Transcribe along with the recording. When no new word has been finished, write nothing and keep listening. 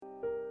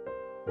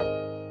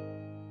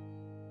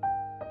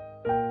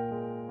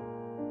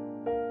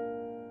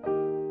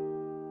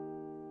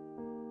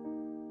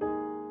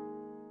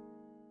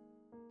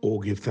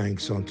give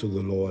thanks unto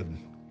the Lord,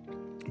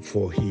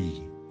 for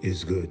he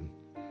is good.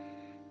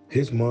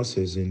 His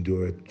mercies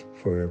endure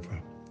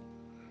forever.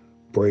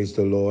 Praise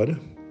the Lord.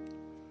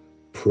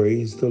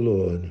 Praise the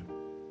Lord.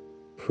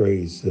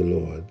 Praise the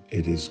Lord.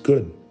 It is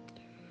good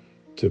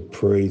to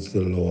praise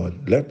the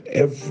Lord. Let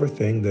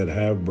everything that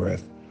have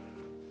breath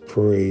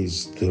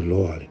praise the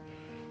Lord.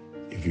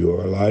 If you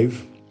are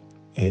alive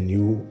and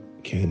you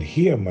can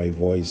hear my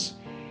voice,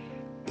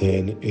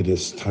 then it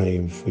is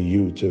time for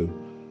you to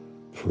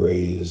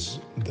praise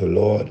the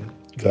Lord.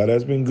 God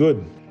has been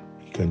good.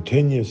 He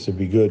continues to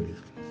be good.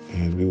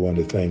 And we want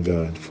to thank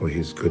God for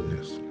his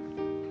goodness.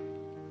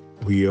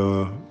 We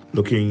are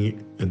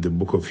looking in the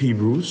book of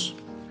Hebrews,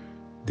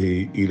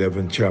 the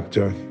 11th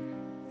chapter,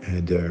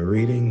 and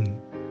reading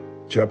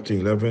chapter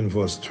 11,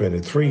 verse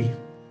 23.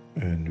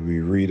 And we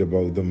read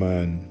about the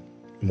man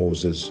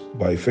Moses.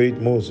 By faith,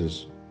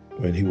 Moses,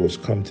 when he was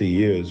come to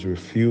years,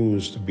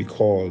 refused to be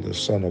called the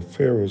son of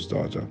Pharaoh's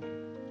daughter,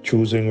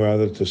 choosing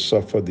rather to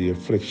suffer the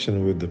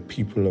affliction with the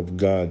people of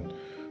God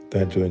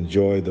than to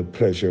enjoy the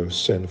pleasure of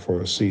sin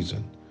for a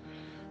season,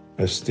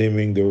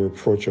 esteeming the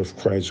reproach of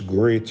Christ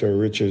greater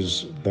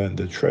riches than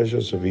the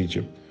treasures of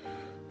Egypt,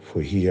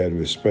 for he had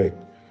respect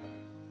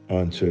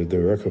unto the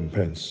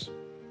recompense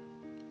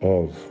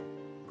of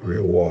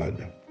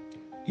reward.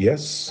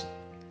 Yes,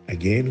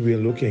 again we're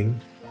looking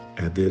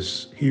at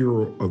this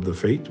hero of the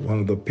faith, one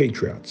of the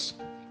patriots,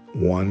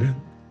 one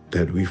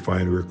that we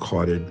find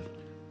recorded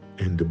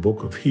in the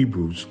book of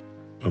Hebrews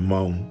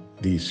among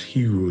these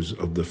heroes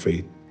of the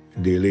faith.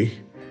 Daily,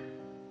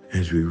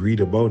 as we read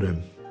about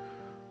him,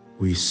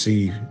 we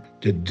see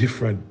the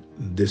different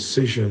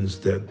decisions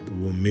that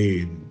were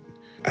made,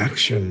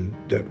 action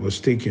that was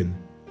taken,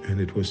 and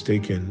it was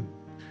taken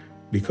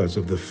because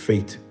of the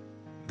faith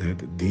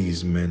that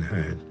these men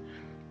had.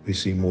 We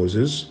see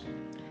Moses,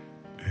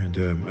 and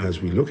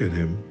as we look at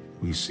him,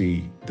 we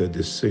see the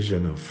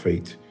decision of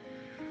faith.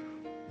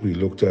 We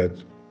looked at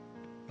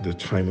the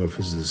time of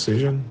his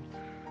decision.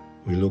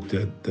 We looked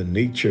at the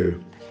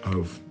nature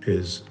of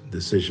his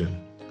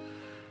decision.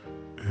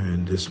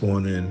 And this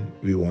morning,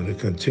 we want to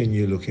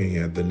continue looking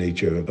at the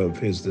nature of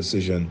his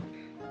decision.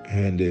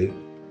 And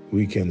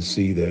we can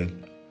see that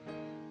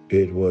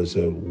it was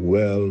a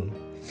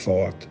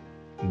well-thought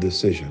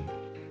decision.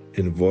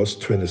 In verse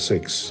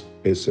 26,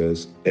 it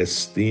says,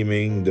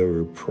 esteeming the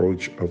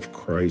reproach of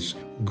Christ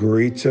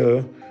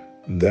greater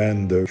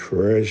than the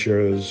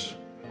treasures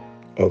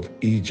of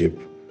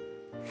Egypt,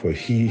 for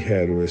he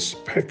had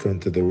respect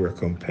unto the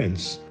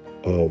recompense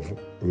of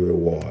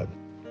reward.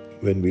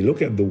 When we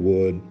look at the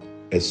word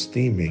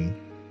esteeming,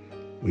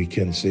 we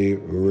can say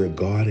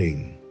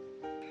regarding.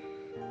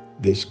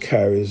 This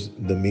carries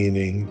the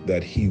meaning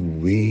that he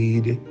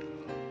weighed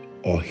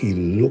or he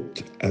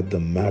looked at the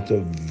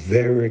matter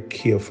very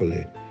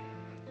carefully.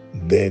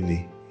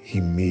 Then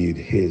he made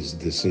his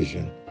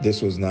decision.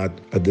 This was not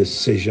a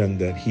decision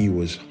that he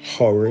was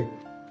hurried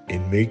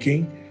in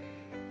making.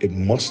 It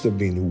must have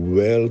been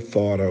well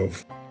thought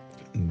of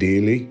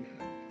daily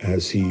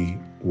as he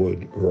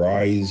would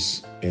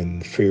rise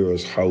in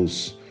Pharaoh's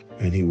house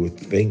and he would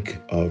think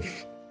of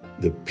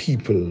the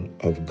people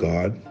of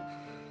God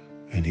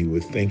and he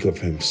would think of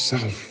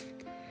himself.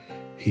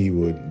 He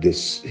would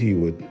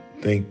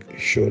think,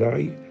 should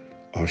I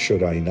or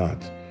should I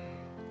not?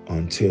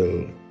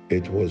 Until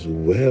it was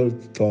well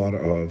thought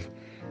of,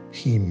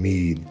 he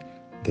made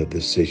the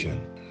decision.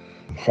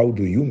 How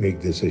do you make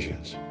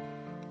decisions?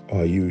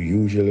 Are you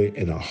usually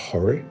in a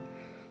hurry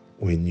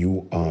when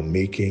you are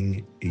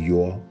making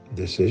your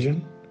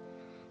decision?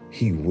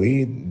 He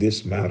weighed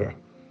this matter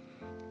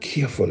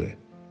carefully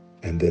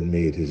and then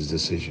made his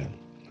decision.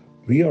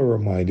 We are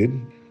reminded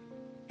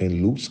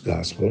in Luke's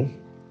Gospel,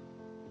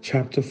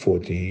 chapter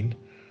 14,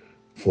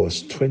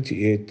 verse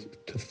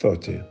 28 to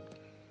 30.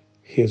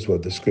 Here's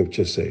what the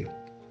scriptures say.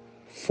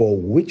 For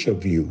which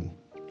of you,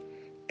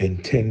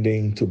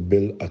 intending to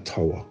build a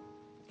tower,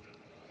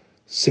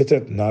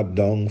 sitteth not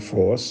down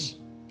first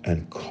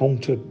and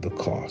counteth the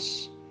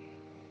cost,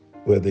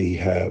 whether he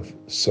have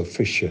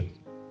sufficient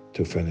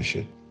to finish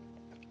it?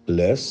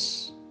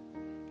 Lest,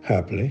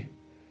 haply,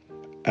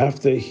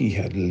 after he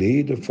had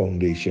laid the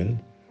foundation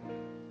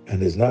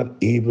and is not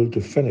able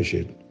to finish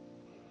it,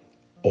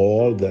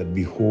 all that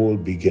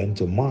behold began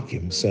to mock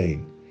him,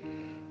 saying,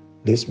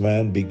 this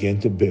man began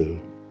to build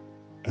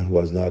and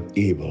was not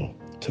able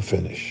to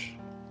finish.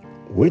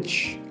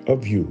 Which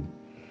of you,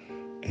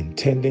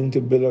 intending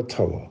to build a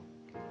tower,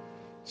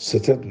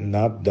 sitteth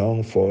not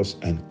down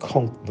first and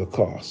count the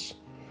cost,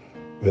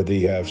 whether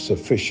he have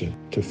sufficient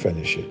to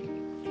finish it?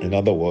 In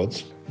other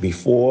words,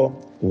 before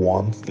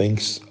one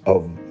thinks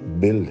of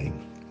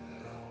building,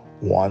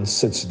 one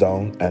sits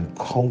down and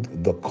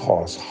count the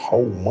cost,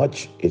 how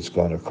much it's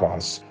going to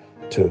cost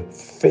to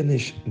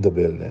finish the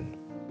building.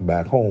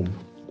 Back home,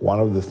 one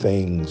of the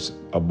things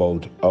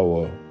about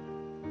our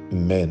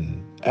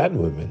men and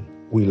women,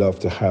 we love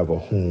to have a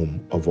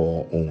home of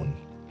our own.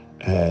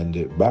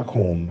 And back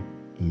home,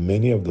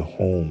 many of the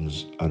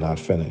homes are not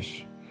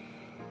finished.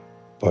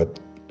 But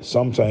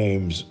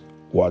sometimes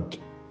what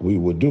we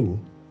would do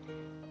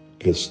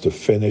is to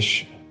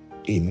finish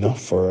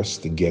enough for us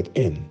to get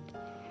in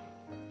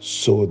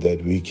so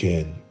that we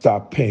can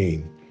stop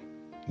paying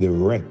the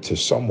rent to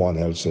someone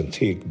else and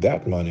take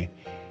that money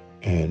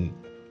and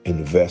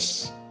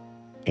invest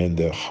in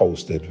the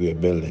house that we are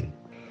building.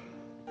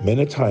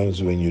 Many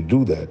times when you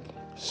do that,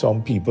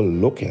 some people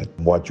look at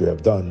what you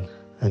have done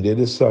and they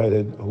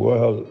decided,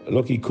 well,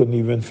 look, he couldn't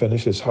even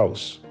finish his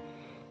house.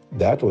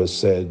 That was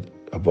said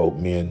about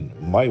me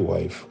and my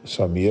wife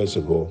some years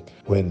ago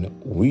when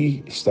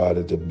we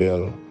started to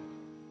build.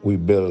 We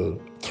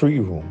built 3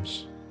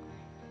 rooms,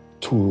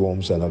 2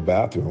 rooms and a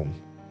bathroom,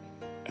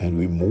 and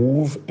we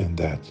moved in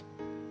that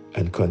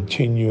and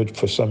continued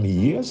for some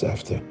years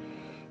after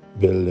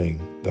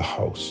building the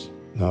house.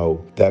 Now,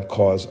 that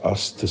caused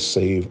us to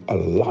save a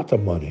lot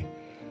of money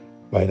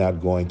by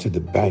not going to the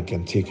bank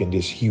and taking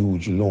this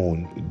huge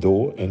loan.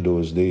 Though in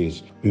those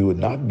days, we would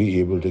not be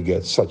able to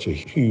get such a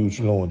huge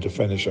loan to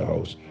finish a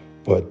house.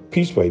 But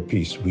piece by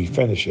piece, we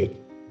finish it.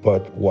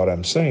 But what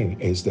I'm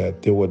saying is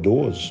that there were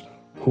those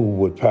who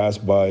would pass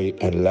by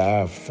and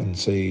laugh and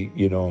say,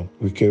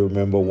 we can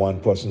remember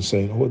one person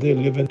saying, oh, they're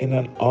living in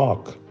an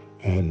ark.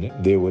 And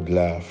they would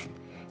laugh.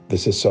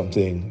 This is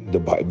something the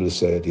Bible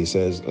said. He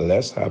says,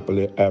 less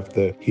happily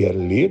after he had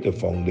laid the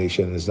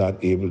foundation and is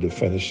not able to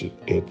finish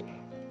it,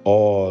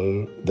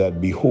 all that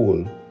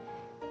behold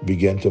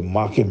began to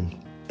mock him,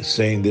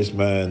 saying this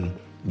man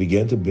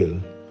began to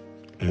build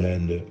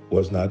and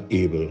was not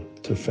able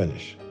to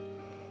finish.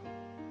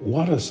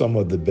 What are some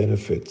of the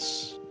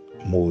benefits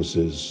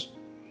Moses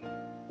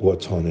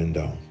was turning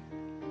down?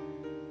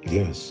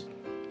 Yes,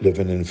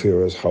 living in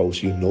Pharaoh's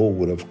house,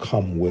 would have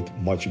come with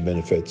much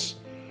benefits,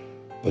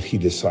 but he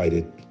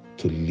decided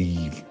to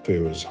leave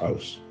Pharaoh's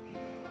house.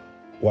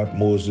 What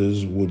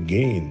Moses would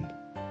gain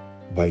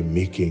by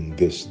making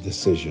this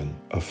decision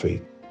of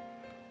faith?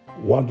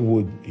 What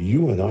would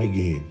you and I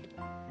gain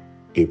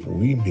if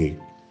we make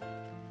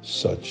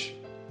such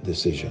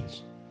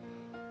decisions?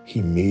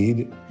 He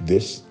made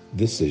this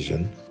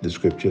decision, the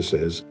scripture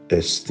says,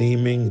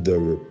 esteeming the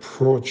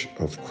reproach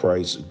of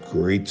Christ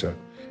greater.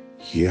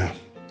 Yeah,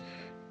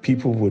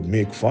 people would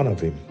make fun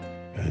of him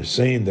and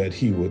saying that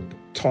he would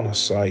turn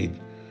aside.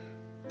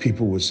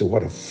 People would say,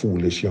 what a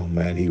foolish young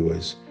man he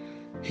was.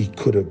 He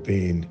could have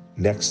been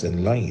next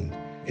in line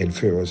in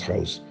Pharaoh's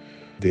house.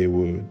 They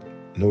would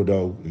no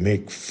doubt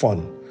make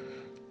fun.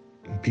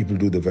 People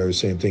do the very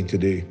same thing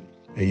today.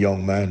 A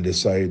young man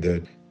decided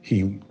that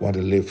he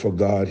wanted to live for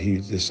God. He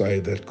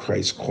decided that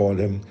Christ called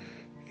him.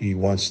 He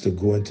wants to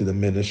go into the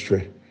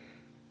ministry.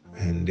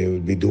 And there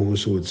would be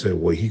those who would say,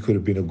 well, he could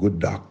have been a good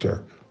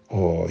doctor,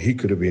 or he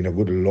could have been a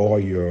good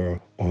lawyer,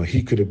 or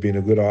he could have been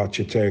a good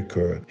architect,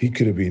 or he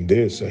could have been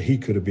this, or he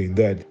could have been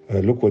that.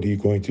 Look what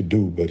he's going to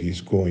do, but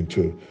he's going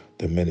to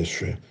the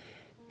ministry.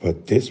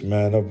 But this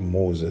man of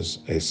Moses,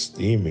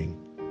 esteeming,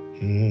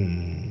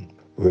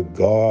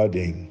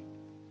 regarding,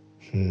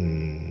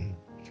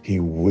 he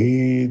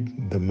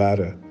weighed the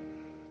matter,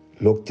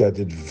 looked at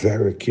it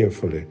very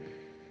carefully,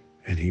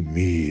 and he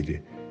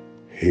made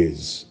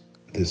his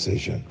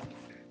decision.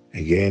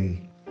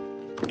 Again,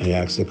 I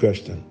asked the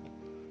question,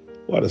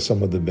 what are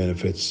some of the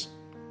benefits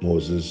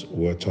Moses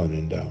were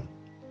turning down?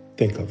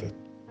 Think of it.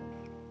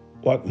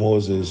 What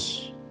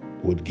Moses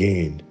would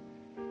gain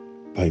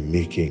by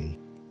making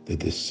the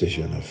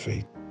decision of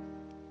faith.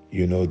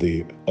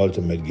 The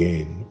ultimate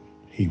gain,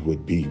 he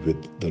would be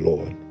with the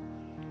Lord.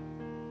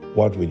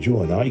 What would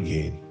you and I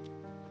gain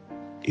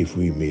if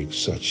we make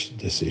such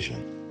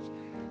decision?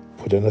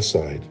 Putting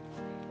aside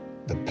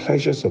the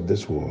pleasures of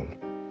this world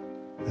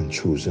and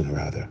choosing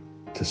rather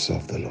to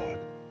serve the Lord.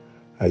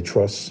 I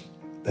trust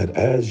that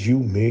as you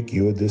make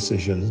your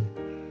decisions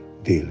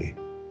daily,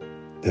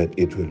 that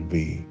it will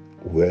be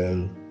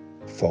well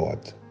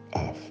thought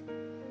of.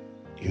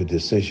 Your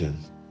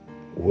decisions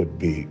would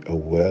be a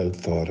well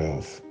thought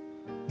of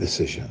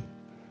decision.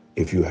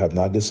 If you have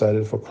not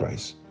decided for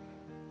Christ,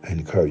 I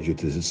encourage you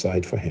to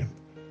decide for him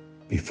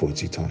before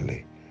it's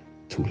eternally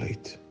too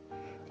late.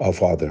 Our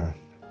Father,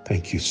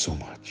 thank you so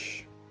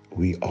much.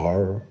 We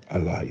are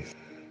alive,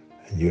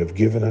 and you have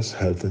given us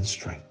health and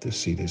strength to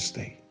see this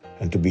day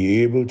and to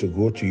be able to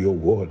go to your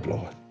word,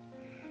 Lord.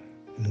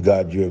 And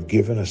God, you have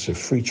given us a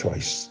free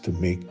choice to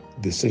make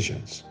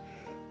decisions.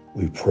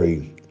 We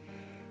pray,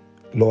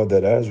 Lord,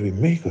 that as we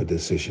make our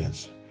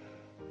decisions,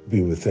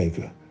 we will think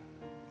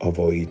of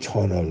our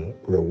eternal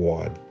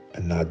reward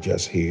and not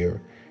just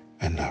here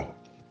and now.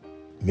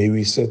 May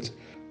we sit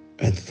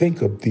and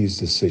think of these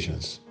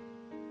decisions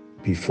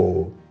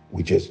before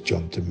we just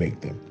jump to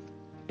make them.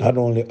 Not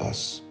only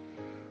us,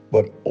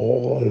 but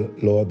all,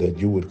 Lord, that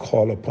you would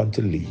call upon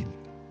to lead.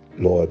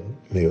 Lord,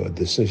 may our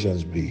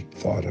decisions be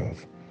thought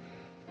of.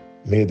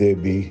 May they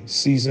be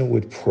seasoned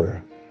with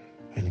prayer.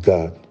 And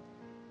God,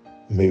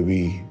 may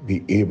we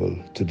be able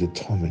to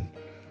determine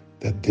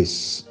that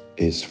this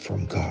is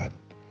from God.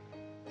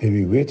 May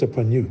we wait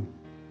upon you.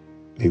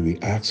 May we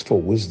ask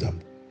for wisdom,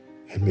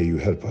 and may you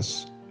help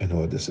us in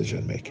our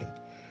decision making.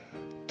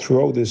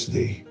 Throughout this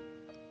day,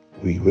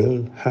 we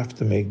will have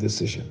to make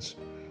decisions.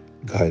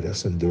 Guide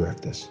us and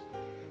direct us.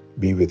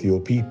 Be with your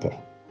people.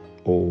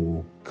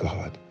 oh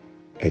God,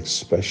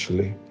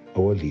 especially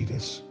our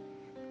leaders.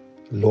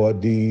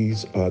 Lord,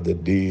 these are the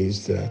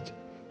days that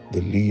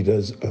the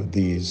leaders of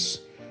these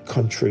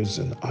countries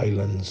and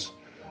islands,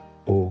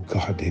 oh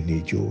God, they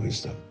need your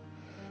wisdom.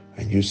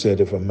 And you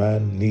said if a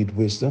man need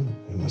wisdom,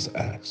 we must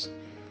ask.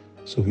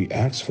 So we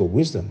ask for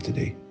wisdom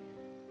today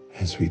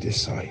as we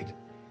decide,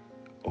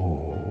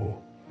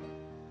 oh,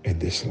 in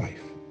this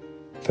life.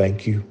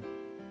 Thank you.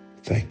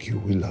 Thank you.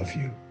 We love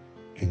you.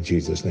 In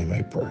Jesus' name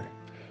I pray.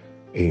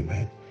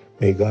 Amen.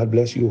 May God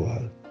bless you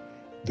all.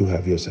 Do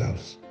have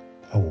yourselves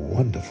a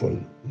wonderful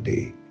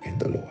day in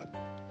the Lord.